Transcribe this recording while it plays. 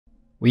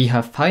We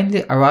have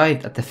finally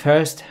arrived at the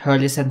first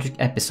Hurley-centric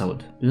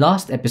episode.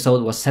 Last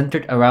episode was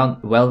centered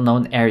around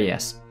well-known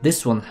areas.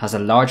 This one has a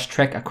large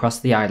trek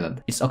across the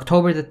island. It's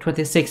October the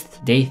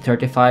 26th, day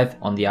 35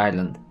 on the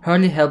island.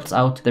 Hurley helps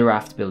out the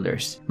raft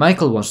builders.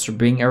 Michael wants to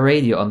bring a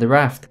radio on the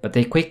raft, but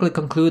they quickly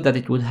conclude that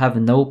it would have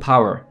no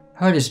power.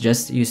 Hurley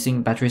suggests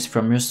using batteries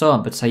from Rousseau,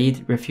 but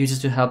Saeed refuses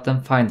to help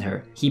them find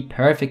her. He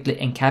perfectly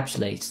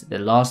encapsulates the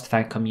Lost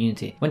fan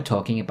community when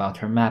talking about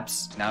her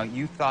maps. Now,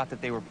 you thought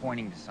that they were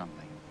pointing to something.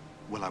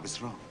 Well, I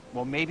was wrong.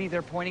 Well, maybe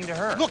they're pointing to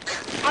her. Look,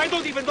 I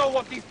don't even know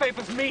what these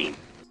papers mean.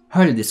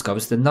 Hurley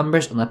discovers the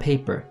numbers on a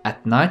paper.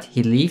 At night,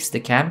 he leaves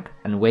the camp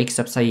and wakes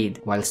up Saeed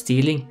while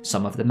stealing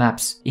some of the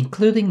maps,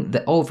 including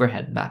the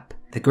overhead map.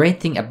 The great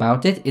thing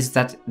about it is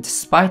that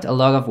despite a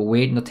lot of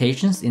weird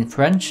notations in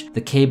French,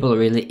 the cable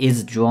really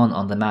is drawn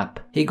on the map.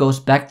 He goes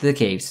back to the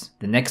caves.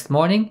 The next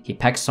morning, he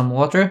packs some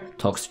water,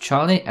 talks to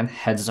Charlie and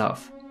heads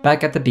off.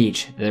 Back at the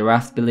beach, the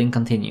raft building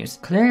continues.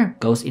 Claire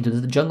goes into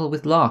the jungle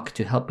with Locke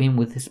to help him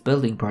with his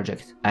building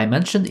project. I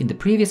mentioned in the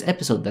previous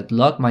episode that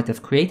Locke might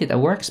have created a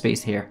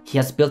workspace here. He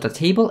has built a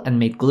table and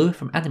made glue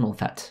from animal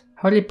fat.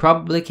 Hurley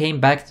probably came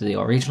back to the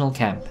original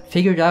camp,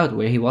 figured out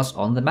where he was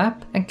on the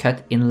map and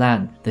cut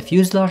inland. The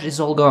fuselage is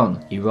all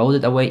gone,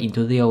 eroded away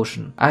into the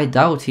ocean. I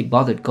doubt he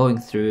bothered going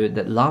through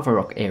the lava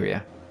rock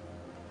area.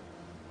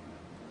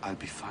 I'll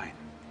be fine.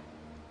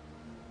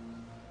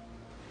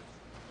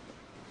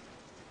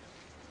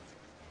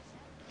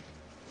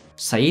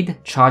 Saeed,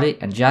 Charlie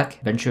and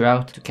Jack venture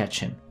out to catch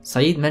him.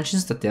 Saeed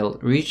mentions that they'll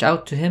reach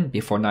out to him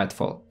before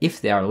nightfall,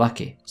 if they are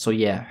lucky. So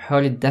yeah,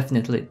 Hurley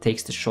definitely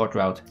takes the short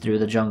route through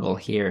the jungle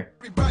here.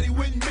 Everybody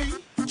with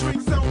me,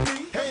 drinks on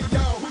me. Hey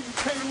y'all, who you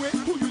came with,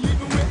 who you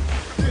leaving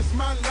with? This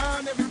my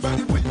line,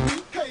 everybody with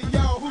me. Hey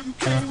y'all, who you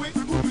came with,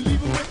 who you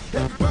leaving with?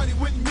 Everybody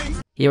with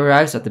me. He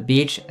arrives at the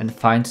beach and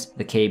finds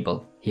the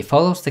cable. He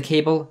follows the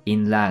cable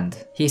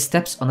inland. He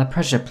steps on a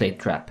pressure plate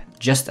trap,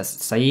 just as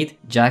Saeed,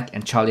 Jack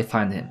and Charlie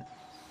find him.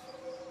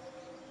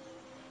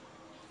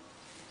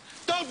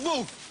 Don't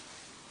move!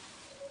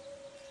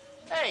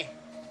 Hey,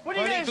 what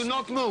are you guys... Do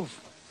not move.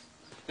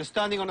 You're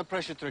standing on a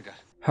pressure trigger.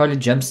 Hurley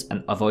jumps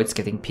and avoids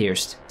getting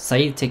pierced.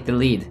 Saeed takes the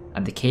lead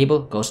and the cable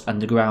goes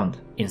underground.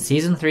 In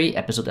season 3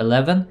 episode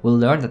 11 we'll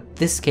learn that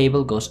this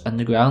cable goes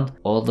underground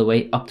all the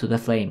way up to the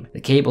flame.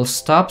 The cable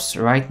stops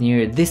right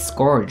near this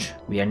gorge.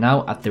 We are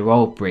now at the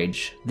rope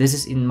bridge. This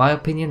is in my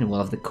opinion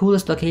one of the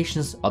coolest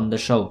locations on the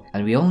show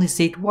and we only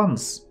see it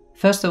once.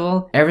 First of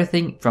all,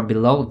 everything from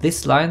below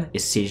this line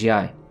is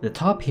CGI. The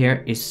top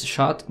here is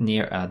shot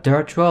near a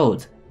dirt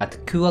road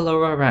at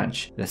Kualoa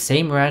Ranch, the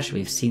same ranch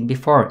we've seen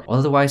before,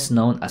 otherwise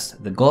known as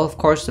the Golf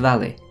Course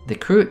Valley. The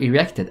crew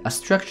erected a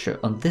structure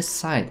on this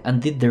side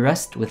and did the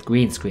rest with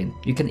green screen.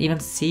 You can even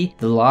see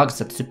the logs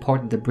that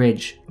support the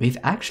bridge. We've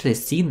actually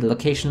seen the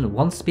location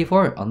once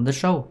before on the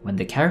show. When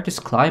the characters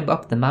climb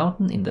up the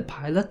mountain in the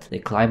pilot, they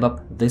climb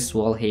up this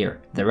wall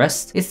here. The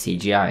rest is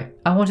CGI.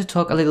 I want to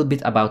talk a little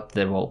bit about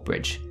the rope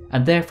bridge,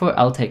 and therefore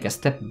I'll take a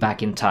step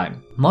back in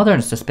time.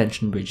 Modern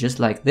suspension bridges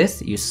like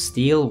this use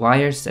steel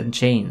wires and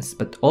chains,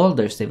 but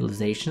older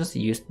civilizations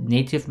used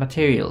native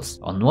materials.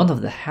 On one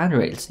of the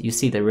handrails you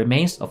see the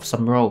remains of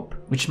some rope,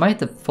 which might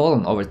have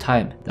fallen over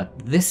time. That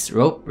this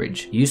rope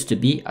bridge used to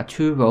be a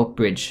true rope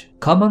bridge,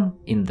 common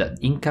in the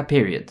Inca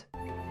period.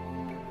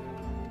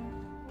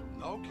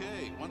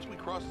 Okay, once we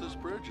cross this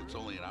bridge it's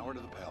only an hour to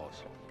the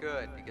palace.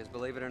 Good, because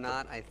believe it or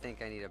not, I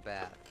think I need a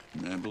bath.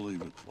 I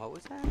believe it. What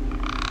was that?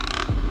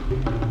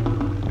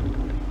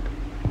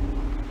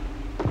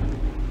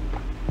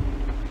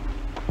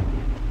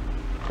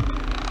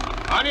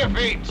 On your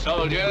feet,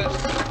 soldiers!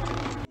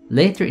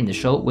 Later in the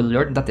show, we'll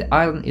learn that the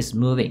island is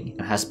moving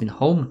and has been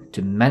home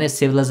to many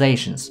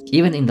civilizations.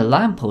 Even in the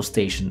lamppost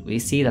station, we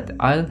see that the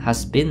island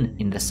has been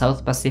in the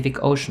South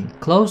Pacific Ocean,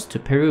 close to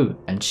Peru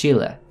and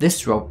Chile.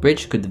 This rope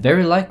bridge could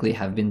very likely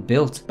have been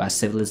built by a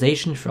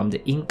civilization from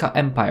the Inca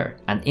Empire,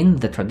 and in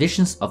the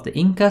traditions of the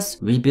Incas,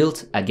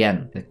 rebuilt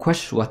again. The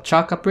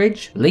Quechua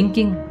Bridge,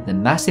 linking the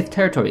massive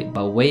territory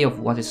by way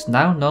of what is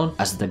now known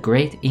as the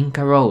Great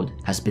Inca Road,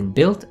 has been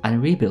built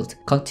and rebuilt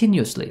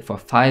continuously for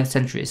 5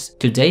 centuries.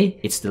 Today,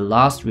 it's the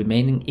last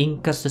remaining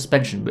Inca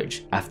suspension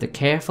bridge. After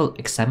careful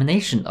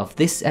examination of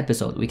this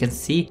episode, we can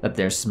see that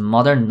there's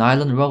modern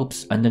nylon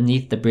ropes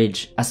underneath the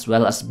bridge, as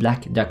well as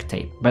black duct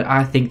tape. But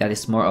I think that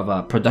is more of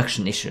a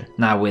production issue.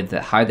 Now with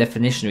the high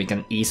definition we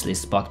can easily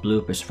spot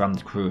bloopers from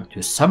the crew.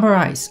 To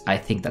summarize, I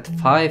think that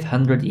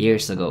 500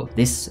 years ago,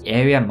 this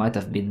area might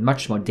have been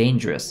much more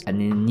dangerous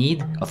and in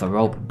need of a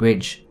rope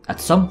bridge. At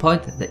some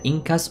point, the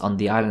Incas on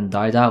the island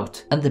died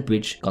out, and the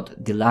bridge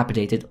got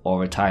dilapidated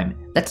over time.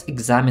 Let's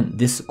examine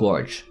this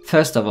gorge.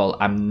 First of all,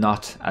 I'm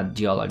not a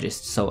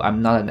geologist, so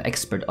I'm not an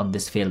expert on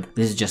this field.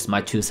 This is just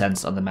my 2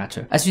 cents on the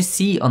matter. As you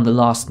see on the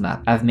last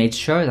map, I've made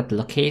sure that the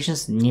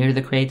locations near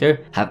the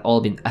crater have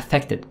all been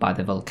affected by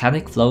the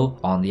volcanic flow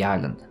on the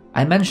island.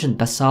 I mentioned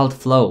basalt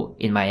flow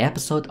in my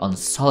episode on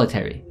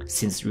Solitary,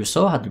 since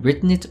Rousseau had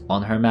written it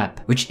on her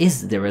map, which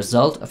is the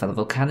result of a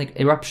volcanic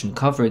eruption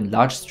covering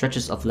large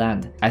stretches of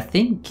land. I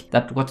think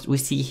that what we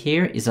see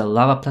here is a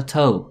lava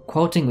plateau.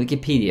 Quoting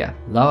Wikipedia,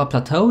 lava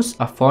plateaus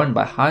are formed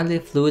by highly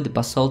fluid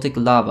basaltic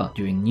lava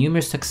during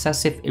numerous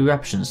successive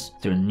eruptions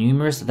through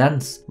numerous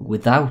vents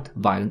without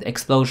violent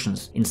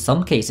explosions. In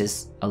some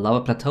cases, a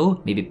lava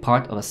plateau may be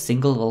part of a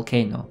single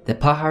volcano. The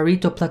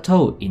Pajarito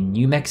Plateau in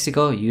New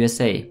Mexico,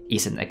 USA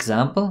is an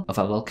example of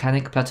a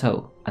volcanic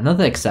plateau.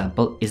 Another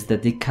example is the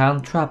Deccan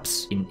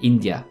Traps in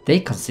India. They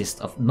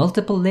consist of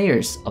multiple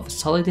layers of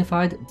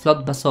solidified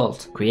flood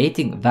basalt,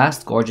 creating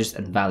vast gorges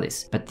and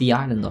valleys. But the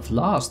island of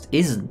Lost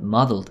isn't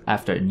modeled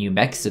after New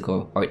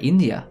Mexico or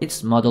India,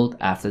 it's modeled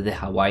after the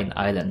Hawaiian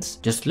Islands.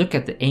 Just look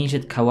at the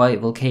ancient Kauai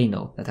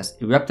volcano that has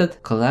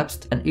erupted,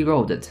 collapsed and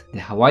eroded.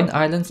 The Hawaiian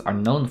Islands are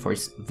known for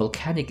its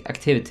volcanic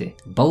activity,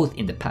 both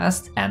in the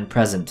past and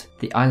present.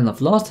 The island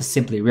of Lost has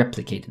simply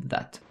replicated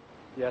that.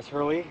 Yes,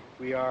 Hurley,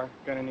 we are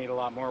going to need a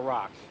lot more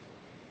rocks.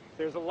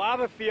 There's a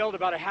lava field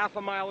about a half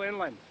a mile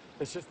inland.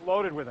 It's just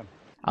loaded with them.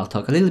 I'll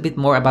talk a little bit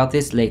more about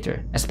this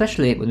later,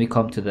 especially when we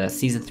come to the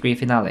Season 3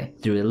 finale,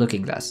 Through the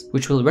Looking Glass,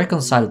 which will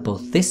reconcile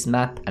both this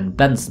map and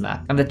Ben's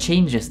map, and the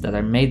changes that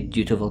are made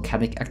due to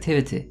volcanic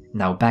activity.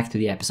 Now back to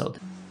the episode.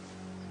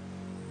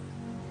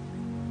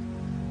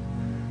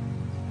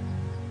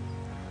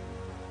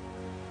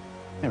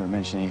 Never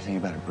mentioned anything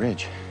about a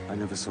bridge. I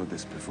never saw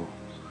this before.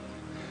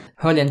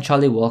 Hurley and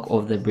Charlie walk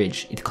over the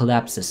bridge. It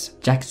collapses.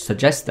 Jack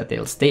suggests that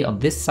they'll stay on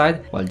this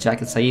side while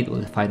Jack and Saeed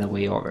will find a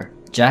way over.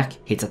 Jack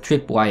hits a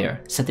tripwire,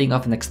 setting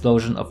off an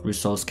explosion of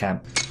Rousseau's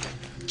camp.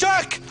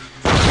 Jack!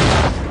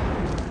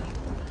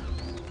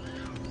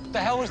 What the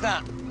hell was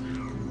that?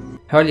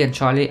 Hurley and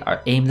Charlie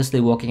are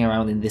aimlessly walking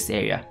around in this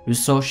area.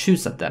 Rousseau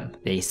shoots at them.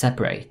 They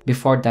separate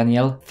before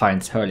Danielle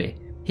finds Hurley.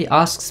 He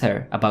asks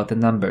her about the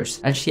numbers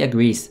and she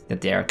agrees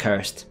that they are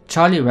cursed.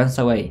 Charlie runs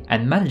away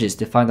and manages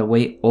to find a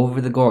way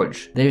over the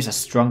gorge. There is a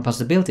strong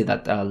possibility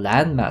that a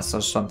landmass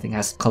or something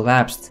has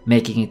collapsed,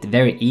 making it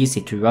very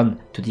easy to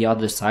run to the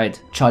other side.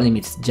 Charlie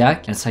meets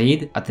Jack and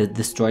Saeed at the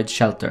destroyed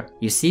shelter.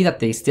 You see that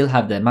they still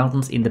have the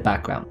mountains in the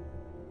background.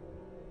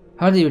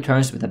 Hurley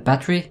returns with a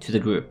battery to the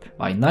group.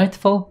 By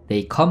nightfall,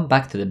 they come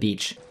back to the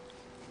beach.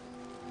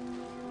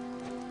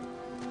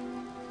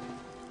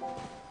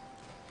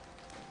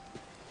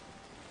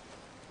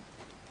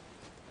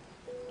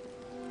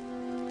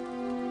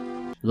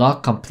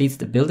 Locke completes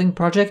the building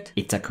project.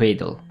 It's a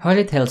cradle.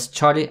 Hurley tells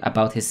Charlie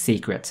about his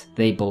secret.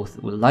 They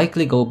both will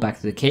likely go back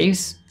to the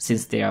caves,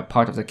 since they are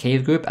part of the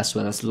cave group as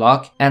well as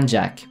Locke and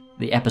Jack.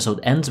 The episode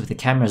ends with the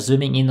camera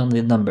zooming in on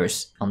the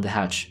numbers on the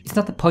hatch. It's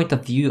not the point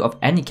of view of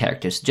any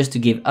characters, just to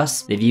give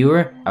us, the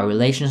viewer, a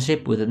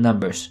relationship with the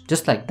numbers,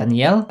 just like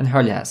Danielle and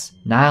Hurley has.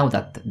 Now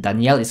that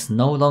Danielle is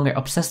no longer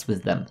obsessed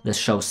with them, the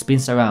show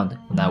spins around.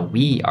 Now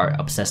we are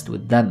obsessed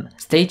with them.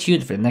 Stay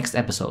tuned for the next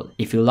episode.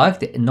 If you like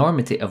the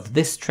enormity of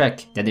this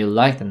trek, then you'll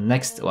like the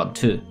next one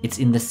too. It's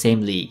in the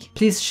same league.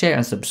 Please share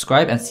and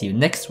subscribe and see you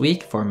next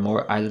week for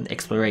more island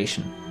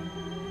exploration.